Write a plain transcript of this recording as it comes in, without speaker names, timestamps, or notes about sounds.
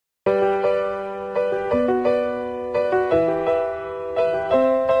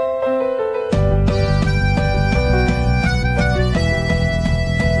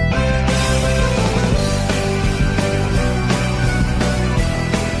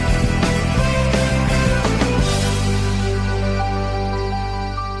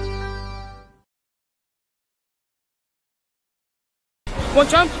One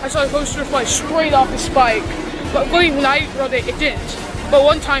time, I saw the coaster fly straight off the spike. But when I rode it, it didn't. But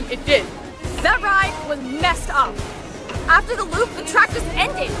one time, it did. That ride was messed up. After the loop, the track just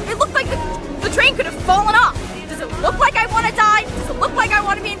ended. It looked like the train could have fallen off. Does it look like I want to die? Does it look like I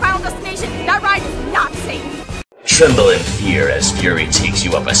want to be in Final Destination? That ride is not safe. Tremble in fear as Fury takes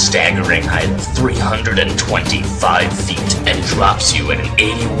you up a staggering height of 325 feet and drops you at an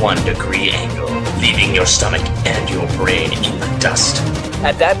 81-degree angle, leaving your stomach and your brain in the dust.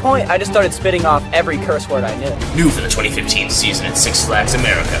 At that point, I just started spitting off every curse word I knew. New for the 2015 season at Six Flags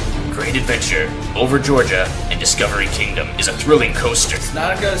America, Great Adventure, Over Georgia, and Discovery Kingdom is a thrilling coaster. It's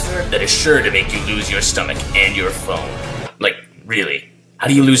not a coaster. That is sure to make you lose your stomach and your phone. Like, really? How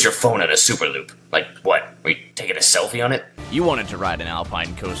do you lose your phone on a super loop? Like, what? Were you taking a selfie on it? You wanted to ride an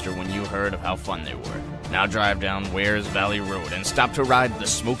alpine coaster when you heard of how fun they were. Now drive down Wares Valley Road and stop to ride the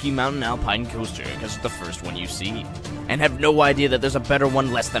Smoky Mountain Alpine Coaster because it's the first one you see. And have no idea that there's a better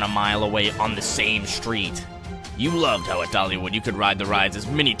one less than a mile away on the same street. You loved how at Dollywood you could ride the rides as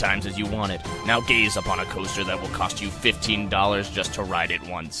many times as you wanted. Now gaze upon a coaster that will cost you $15 just to ride it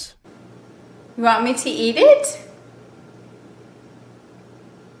once. You want me to eat it?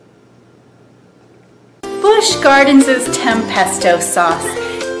 Busch Gardens' Tempesto sauce.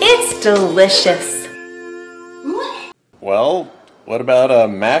 It's delicious. Well, what about a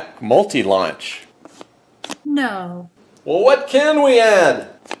Mac multi-launch? No. Well, what can we add?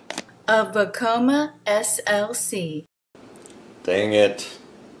 A Vacoma SLC. Dang it.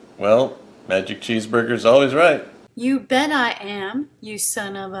 Well, Magic Cheeseburger's always right. You bet I am, you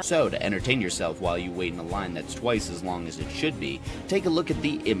son of a... So, to entertain yourself while you wait in a line that's twice as long as it should be, take a look at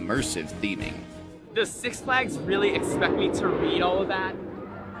the immersive theming. Does Six Flags really expect me to read all of that?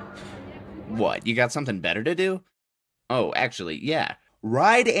 What, you got something better to do? Oh, actually, yeah.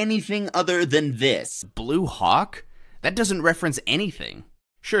 Ride anything other than this. Blue Hawk? That doesn't reference anything.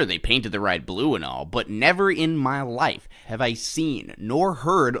 Sure, they painted the ride blue and all, but never in my life have I seen nor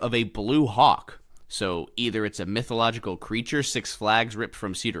heard of a Blue Hawk. So either it's a mythological creature Six Flags ripped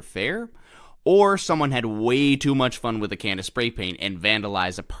from Cedar Fair, or someone had way too much fun with a can of spray paint and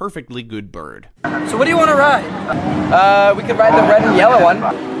vandalized a perfectly good bird. So what do you want to ride? We could ride the red and yellow one.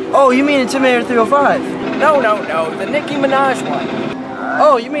 Oh, you mean Intimidator 305? No, the Nicki Minaj one.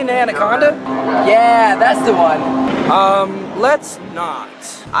 Oh, you mean the Anaconda? Yeah, that's the one. Let's not.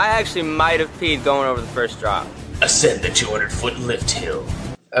 I actually might have peed going over the first drop. Ascend the 200-foot lift hill.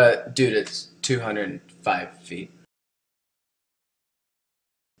 Dude, it's 205 feet.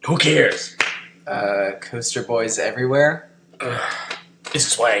 Who cares? Coaster boys everywhere. This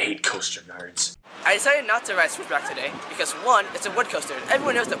is why I hate coaster nerds. I decided not to ride Switchback today because one, it's a wood coaster and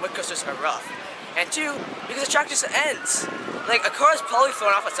everyone knows that wood coasters are rough. And two, because the track just ends. Like, a car is probably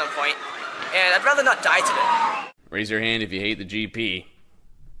thrown off at some point, and I'd rather not die today. Raise your hand if you hate the GP.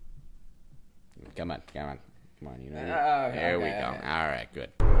 Come on, you know. There we go. Alright,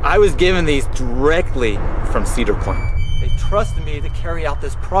 good. I was given these directly from Cedar Point. They trusted me to carry out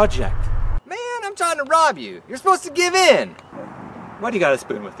this project. Man, I'm trying to rob you. You're supposed to give in. Why do you got a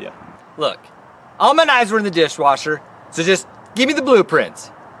spoon with you? Look, all my knives were in the dishwasher, so just give me the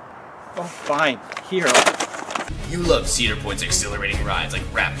blueprints. Oh, fine. Here. You love Cedar Point's exhilarating rides like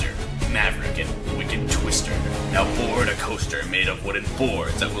Raptor, Maverick, and Wicked Twister. Now board a coaster made of wooden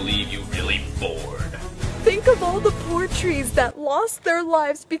boards that will leave you really bored. Think of all the poor trees that lost their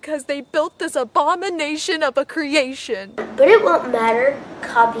lives because they built this abomination of a creation. But it won't matter,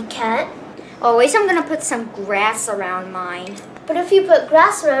 copycat. Always I'm gonna put some grass around mine. But if you put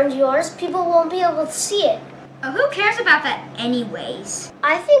grass around yours, people won't be able to see it. Oh, who cares about that anyways?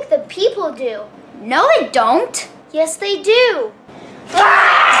 I think the people do. No, they don't. Yes, they do.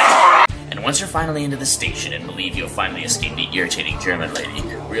 And once you're finally into the station and believe you'll finally escape the irritating German lady,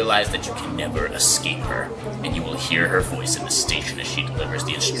 realize that you can never escape her, and you will hear her voice in the station as she delivers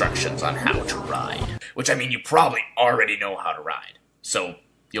the instructions on how to ride. Which, I mean, you probably already know how to ride, so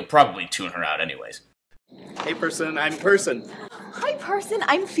you'll probably tune her out anyways. Hey person, I'm person. Hi person,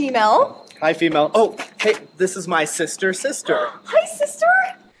 I'm female. Hi female. Oh, hey, this is my sister. Hi sister.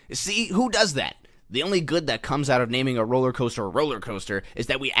 See, who does that? The only good that comes out of naming a roller coaster is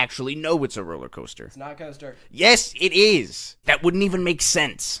that we actually know it's a roller coaster. It's not coaster. Yes, it is. That wouldn't even make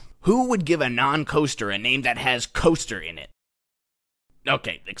sense. Who would give a non-coaster a name that has coaster in it?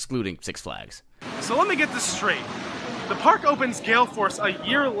 Okay, excluding Six Flags. So let me get this straight. The park opens Gale Force a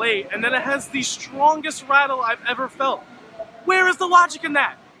year late, and then it has the strongest rattle I've ever felt. Where is the logic in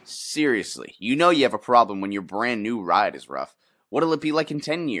that? Seriously, you know you have a problem when your brand new ride is rough. What'll it be like in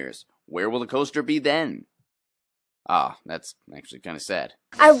 10 years? Where will the coaster be then? Ah, that's actually kind of sad.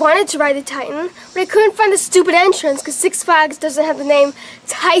 I wanted to ride the Titan, but I couldn't find the stupid entrance because Six Flags doesn't have the name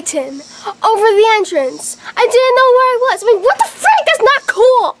Titan over the entrance. I didn't know where I was. I mean, what the frick? That's not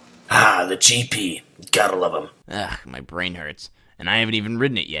cool! Ah, the GP. Gotta love him. Ugh, my brain hurts, and I haven't even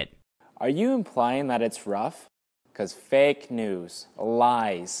ridden it yet. Are you implying that it's rough? Because fake news,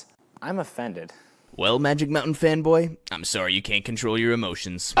 lies. I'm offended. Well, Magic Mountain fanboy, I'm sorry you can't control your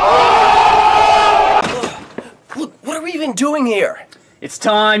emotions. Look, what are we even doing here? It's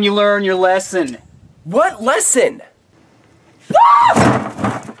time you learn your lesson. What lesson?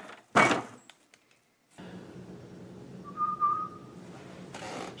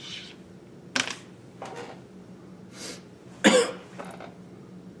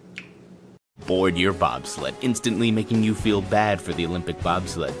 Board your bobsled, instantly making you feel bad for the Olympic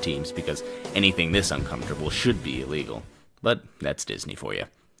bobsled teams because anything this uncomfortable should be illegal. But that's Disney for you.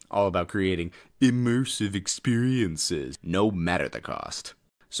 All about creating immersive experiences, no matter the cost.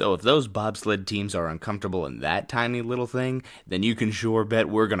 So if those bobsled teams are uncomfortable in that tiny little thing, then you can sure bet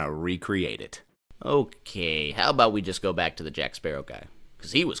we're gonna recreate it. Okay, how about we just go back to the Jack Sparrow guy?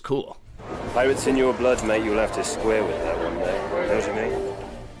 Because he was cool. Pirates in your blood, mate, you'll have to square with that one day. Know what I mean?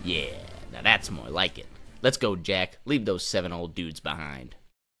 Yeah, now that's more like it. Let's go, Jack. Leave those 7 old dudes behind.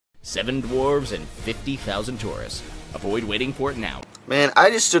 7 dwarves and 50,000 tourists. Avoid waiting for it now. Man, I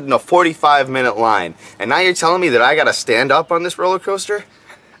just stood in a 45-minute line, and now you're telling me that I gotta stand up on this roller coaster?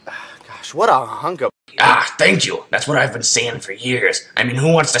 Gosh, what a hunk of... Ah, thank you. That's what I've been saying for years. I mean,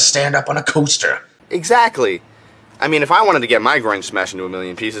 who wants to stand up on a coaster? Exactly. I mean, if I wanted to get my groin smashed into a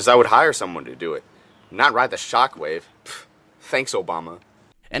million pieces, I would hire someone to do it. Not ride the shockwave. Thanks, Obama.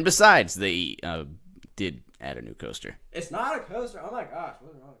 And besides, they, did add a new coaster. It's not a coaster. Oh my gosh,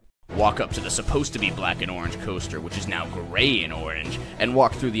 what's wrong? Walk up to the supposed-to-be black and orange coaster, which is now gray and orange, and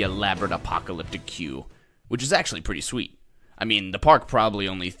walk through the elaborate apocalyptic queue, which is actually pretty sweet. I mean, the park probably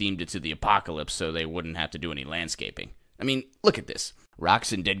only themed it to the apocalypse so they wouldn't have to do any landscaping. I mean, look at this.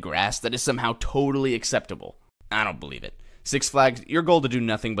 Rocks and dead grass that is somehow totally acceptable. I don't believe it. Six Flags, your goal to do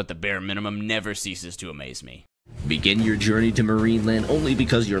nothing but the bare minimum never ceases to amaze me. Begin your journey to Marineland only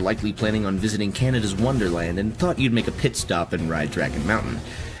because you're likely planning on visiting Canada's Wonderland and thought you'd make a pit stop and ride Dragon Mountain.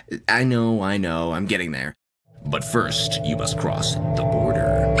 I know, I'm getting there. But first, you must cross the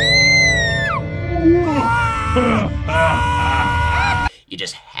border. You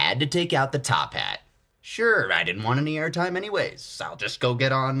just had to take out the top hat. Sure, I didn't want any airtime anyways. I'll just go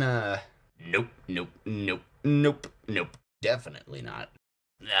get on, Nope. Definitely not.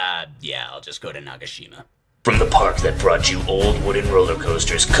 Yeah, I'll just go to Nagashima. From the park that brought you old wooden roller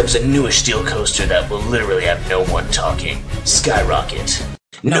coasters comes a newish steel coaster that will literally have no one talking. Skyrocket.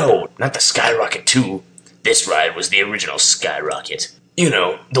 No, not the Skyrocket 2. This ride was the original Skyrocket. You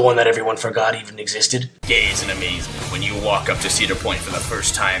know, the one that everyone forgot even existed. It is an amazement when you walk up to Cedar Point for the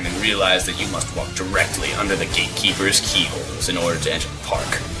first time and realize that you must walk directly under the gatekeeper's keyholes in order to enter the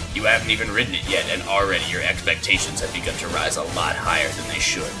park. You haven't even ridden it yet, and already your expectations have begun to rise a lot higher than they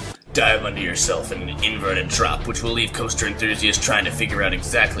should. Dive under yourself in an inverted drop, which will leave coaster enthusiasts trying to figure out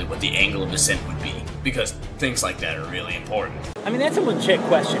exactly what the angle of descent would be, because things like that are really important. I mean, that's a legit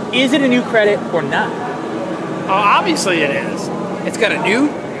question. Is it a new credit or not? Obviously it is. It's got a new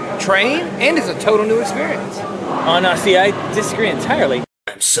train, and it's a total new experience. Oh, no, see, I disagree entirely.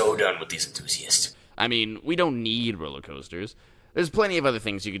 I'm so done with these enthusiasts. I mean, we don't need roller coasters. There's plenty of other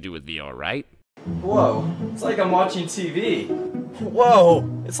things you could do with VR, right? Whoa, it's like I'm watching TV.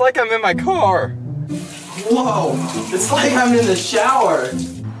 Whoa, it's like I'm in my car. Whoa, it's like I'm in the shower.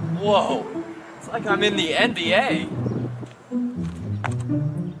 Whoa, it's like I'm in the NBA.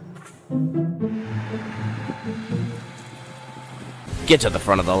 Get to the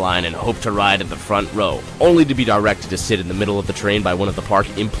front of the line and hope to ride at the front row, only to be directed to sit in the middle of the train by one of the park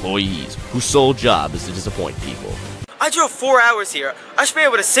employees, whose sole job is to disappoint people. I drove 4 hours here. I should be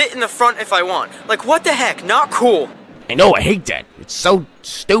able to sit in the front if I want. Like, what the heck? Not cool. I know, I hate that. It's so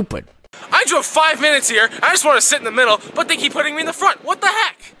stupid. I drove 5 minutes here. I just want to sit in the middle, but they keep putting me in the front. What the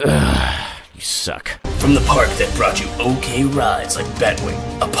heck? Ugh, you suck. From the park that brought you okay rides like Batwing,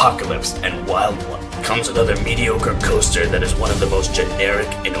 Apocalypse, and Wild One comes another mediocre coaster that is one of the most generic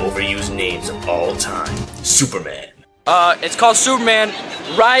and overused names of all time. Superman. It's called Superman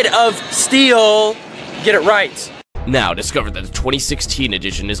Ride of Steel. Get it right. Now discover that the 2016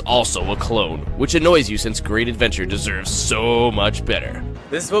 edition is also a clone, which annoys you since Great Adventure deserves so much better.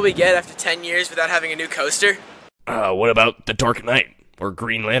 This is what we get after 10 years without having a new coaster? What about The Dark Knight or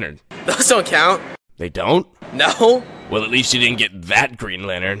Green Lantern? Those don't count. They don't? No. Well, at least you didn't get that Green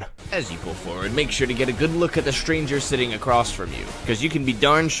Lantern. As you pull forward, make sure to get a good look at the stranger sitting across from you, because you can be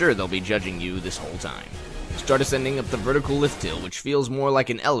darn sure they'll be judging you this whole time. Start ascending up the vertical lift hill, which feels more like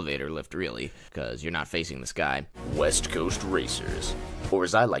an elevator lift, really, because you're not facing the sky. West Coast Racers. Or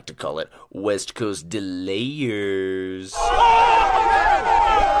as I like to call it, West Coast Delayers.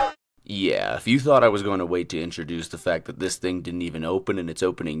 Yeah, if you thought I was going to wait to introduce the fact that this thing didn't even open in its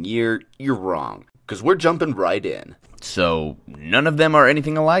opening year, you're wrong. Because we're jumping right in. So, none of them are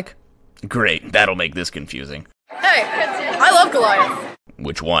anything alike? Great, that'll make this confusing. Hey, I love Goliath.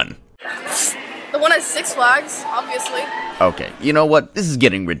 Which one? The one at Six Flags, obviously. Okay, you know what? This is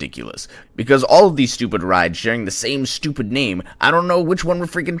getting ridiculous. Because all of these stupid rides sharing the same stupid name, I don't know which one we're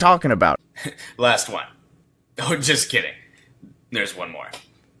freaking talking about. Last one. Oh, just kidding. There's one more.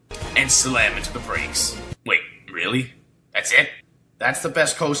 And slam into the brakes. Wait, really? That's it? That's the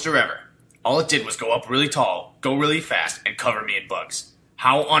best coaster ever. All it did was go up really tall, go really fast, and cover me in bugs.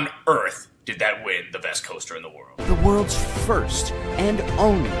 How on earth did that win the best coaster in the world? The world's first and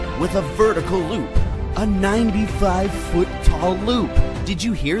only with a vertical loop. A 95-foot tall loop. Did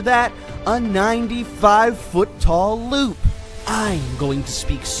you hear that? A 95-foot tall loop. I'm going to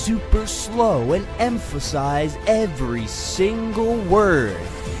speak super slow and emphasize every single word.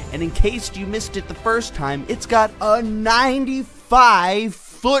 And in case you missed it the first time, it's got a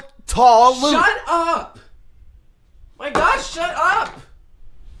 95-foot tall loop. Shut up! My gosh, shut up!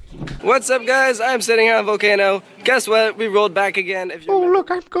 What's up, guys? I'm sitting on a volcano. Guess what? We rolled back again. If Oh, look,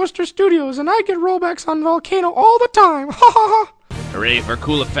 I'm Coaster Studios, and I get rollbacks on Volcano all the time. Ha ha ha! Hooray for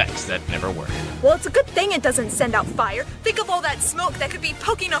cool effects that never work. Well, it's a good thing it doesn't send out fire. Think of all that smoke that could be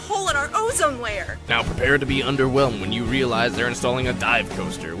poking a hole in our ozone layer. Now prepare to be underwhelmed when you realize they're installing a dive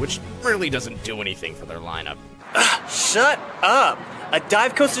coaster, which really doesn't do anything for their lineup. Shut up! A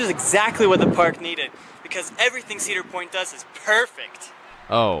dive coaster is exactly what the park needed, because everything Cedar Point does is perfect.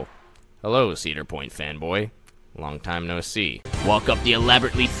 Oh, hello, Cedar Point fanboy. Long time no see. Walk up the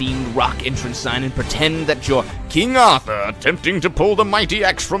elaborately themed rock entrance sign and pretend that you're King Arthur attempting to pull the mighty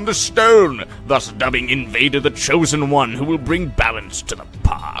axe from the stone, thus dubbing Invader the Chosen One who will bring balance to the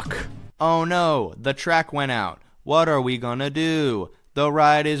park. Oh no, the track went out. What are we gonna do? The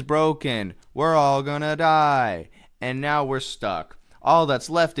ride is broken. We're all gonna die. And now we're stuck. All that's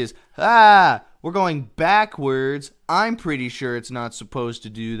left is, we're going backwards. I'm pretty sure it's not supposed to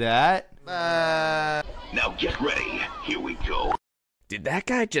do that. Now get ready. Here we go. Did that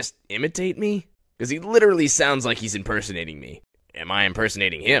guy just imitate me? Because he literally sounds like he's impersonating me. Am I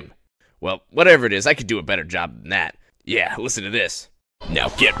impersonating him? Well, whatever it is, I could do a better job than that. Yeah, listen to this. Now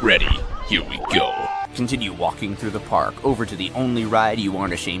get ready. Here we go. Continue walking through the park over to the only ride you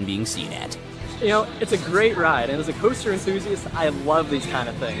aren't ashamed being seen at. You know, it's a great ride, and as a coaster enthusiast, I love these kind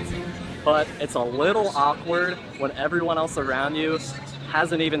of things. But it's a little awkward when everyone else around you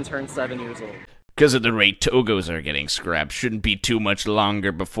hasn't even turned 7 years old. Because at the rate Togos are getting scrapped, shouldn't be too much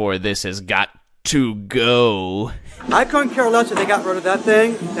longer before this has got to go. I couldn't care less if they got rid of that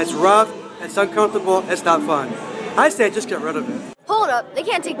thing. It's rough, it's uncomfortable, it's not fun. I say just get rid of it. Hold up, they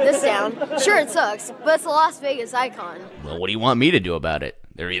can't take this down. Sure, it sucks, but it's a Las Vegas icon. Well, what do you want me to do about it?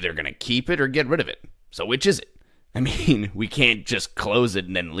 They're either going to keep it or get rid of it. So which is it? I mean, we can't just close it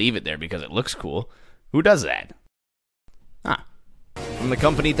and then leave it there because it looks cool. Who does that? From the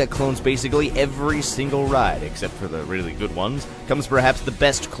company that clones basically every single ride, except for the really good ones, comes perhaps the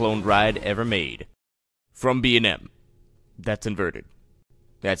best cloned ride ever made. From B&M. That's inverted.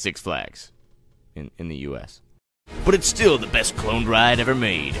 That's Six Flags. In the US. But it's still the best cloned ride ever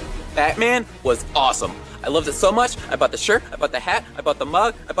made. Batman was awesome. I loved it so much. I bought the shirt, I bought the hat, I bought the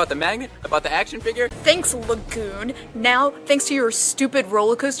mug, I bought the magnet, I bought the action figure. Thanks, Lagoon. Now, thanks to your stupid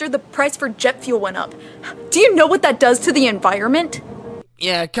roller coaster, the price for jet fuel went up. Do you know what that does to the environment?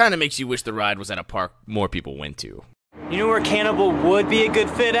 Yeah, it kind of makes you wish the ride was at a park more people went to. You know where Cannibal would be a good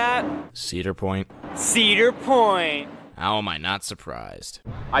fit at? Cedar Point. Cedar Point. How am I not surprised?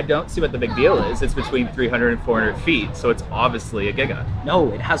 I don't see what the big deal is. It's between 300 and 400 feet, so it's obviously a Giga.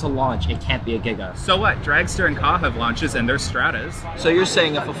 No, it has a launch. It can't be a Giga. So what? Dragster and Ka have launches and they're Stratas. So you're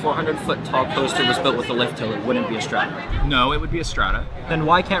saying if a 400-foot tall coaster was built with a lift hill, it wouldn't be a Strata? No, it would be a Strata. Then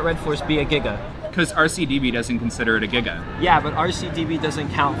why can't Red Force be a Giga? Because RCDB doesn't consider it a Giga. Yeah, but RCDB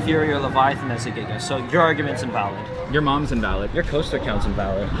doesn't count Fury or Leviathan as a Giga, so your argument's invalid. Your mom's invalid. Your coaster count's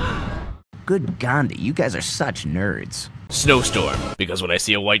invalid. Good Gandhi, you guys are such nerds. Snowstorm, because when I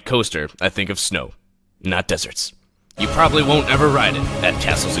see a white coaster, I think of snow, not deserts. You probably won't ever ride it at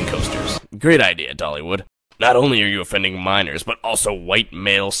Castles and Coasters. Great idea, Dollywood. Not only are you offending minors, but also white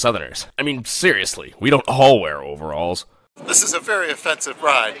male southerners. I mean, seriously, we don't all wear overalls. This is a very offensive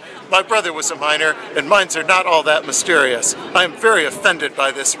ride. My brother was a miner, and mines are not all that mysterious. I am very offended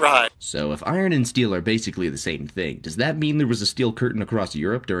by this ride. So if iron and steel are basically the same thing, does that mean there was a steel curtain across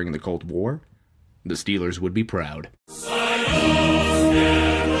Europe during the Cold War? The Steelers would be proud.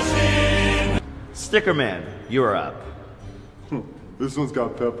 Sticker Man, you're up. This one's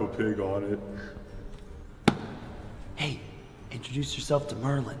got Peppa Pig on it. Hey, introduce yourself to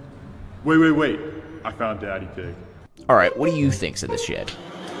Merlin. Wait. I found Daddy Pig. Alright, what do you think's in the shed?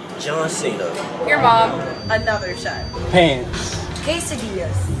 John Cena. Your mom. Another shed. Pants.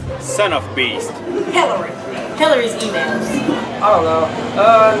 Quesadillas. Son of Beast. Hillary's emails. I don't know.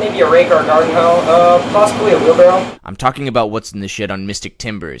 Maybe a rake or a garden hoe. Possibly a wheelbarrow. I'm talking about what's in the shed on Mystic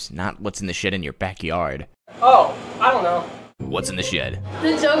Timbers, not what's in the shed in your backyard. Oh, I don't know. What's in the shed?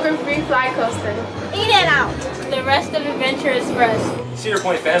 The Joker free fly coaster. In and out. The rest of Adventure Express. Cedar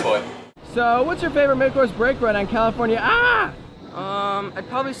Point fanboy. So, what's your favorite mid-course brake run on California? I'd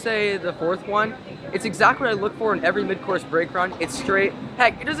probably say the fourth one. It's exactly what I look for in every mid-course brake run. It's straight.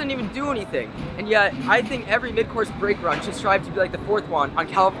 Heck, it doesn't even do anything. And yet, I think every mid-course brake run should strive to be like the fourth one on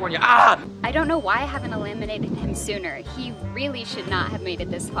California. I don't know why I haven't eliminated him sooner. He really should not have made it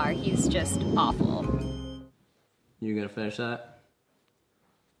this far. He's just awful. You gonna finish that?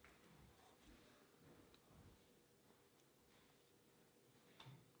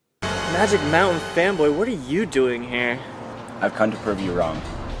 Magic Mountain fanboy, what are you doing here? I've come to prove you wrong.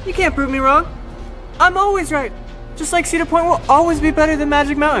 You can't prove me wrong. I'm always right. Just like Cedar Point will always be better than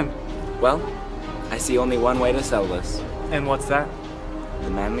Magic Mountain. Well, I see only one way to sell this. And what's that?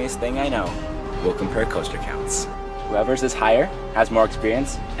 The manliest thing I know. We'll compare coaster counts. Whoever's is higher has more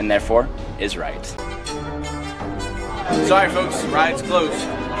experience, and therefore is right. Sorry folks, ride's closed.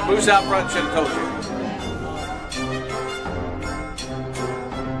 Who's out front should have told you.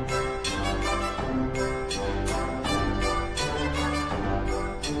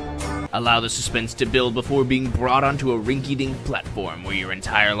 Allow the suspense to build before being brought onto a rinky-dink platform where your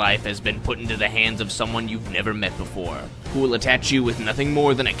entire life has been put into the hands of someone you've never met before, who will attach you with nothing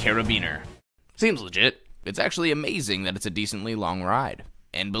more than a carabiner. Seems legit. It's actually amazing that it's a decently long ride.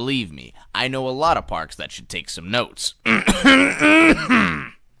 And believe me, I know a lot of parks that should take some notes.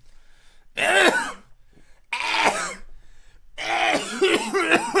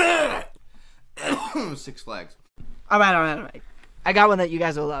 Six Flags. Alright. I got one that you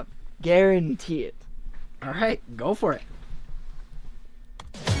guys will love. Guarantee it. Alright, go for it.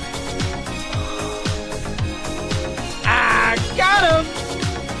 I got him!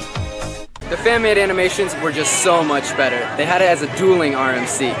 The fan-made animations were just so much better. They had it as a dueling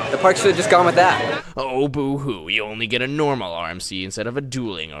RMC. The park should have just gone with that. Oh, boo-hoo. You only get a normal RMC instead of a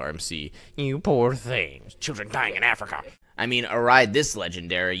dueling RMC. You poor things. Children dying in Africa. I mean, a ride this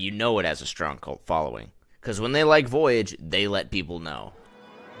legendary, you know it has a strong cult following. Because when they like Voyage, they let people know.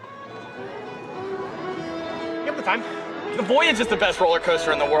 You have the time. The Voyage is the best roller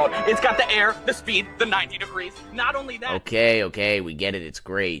coaster in the world. It's got the air, the speed, the 90 degrees. Not only that... Okay, we get it. It's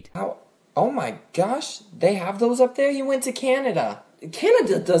great. Oh my gosh, they have those up there? You went to Canada.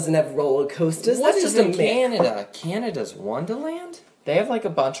 Canada doesn't have roller coasters. What That's is just in a Canada? Canada's Wonderland? They have like a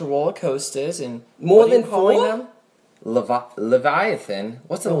bunch of roller coasters and... More what are you than calling 4? them? Leviathan?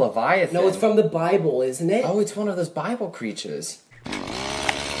 What's a Leviathan? No, it's from the Bible, isn't it? Oh, it's one of those Bible creatures.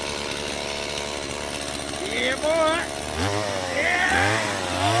 Yeah, boy!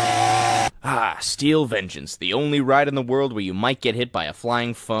 Ah, Steel Vengeance, the only ride in the world where you might get hit by a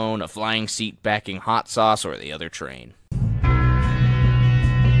flying phone, a flying seat backing hot sauce, or the other train.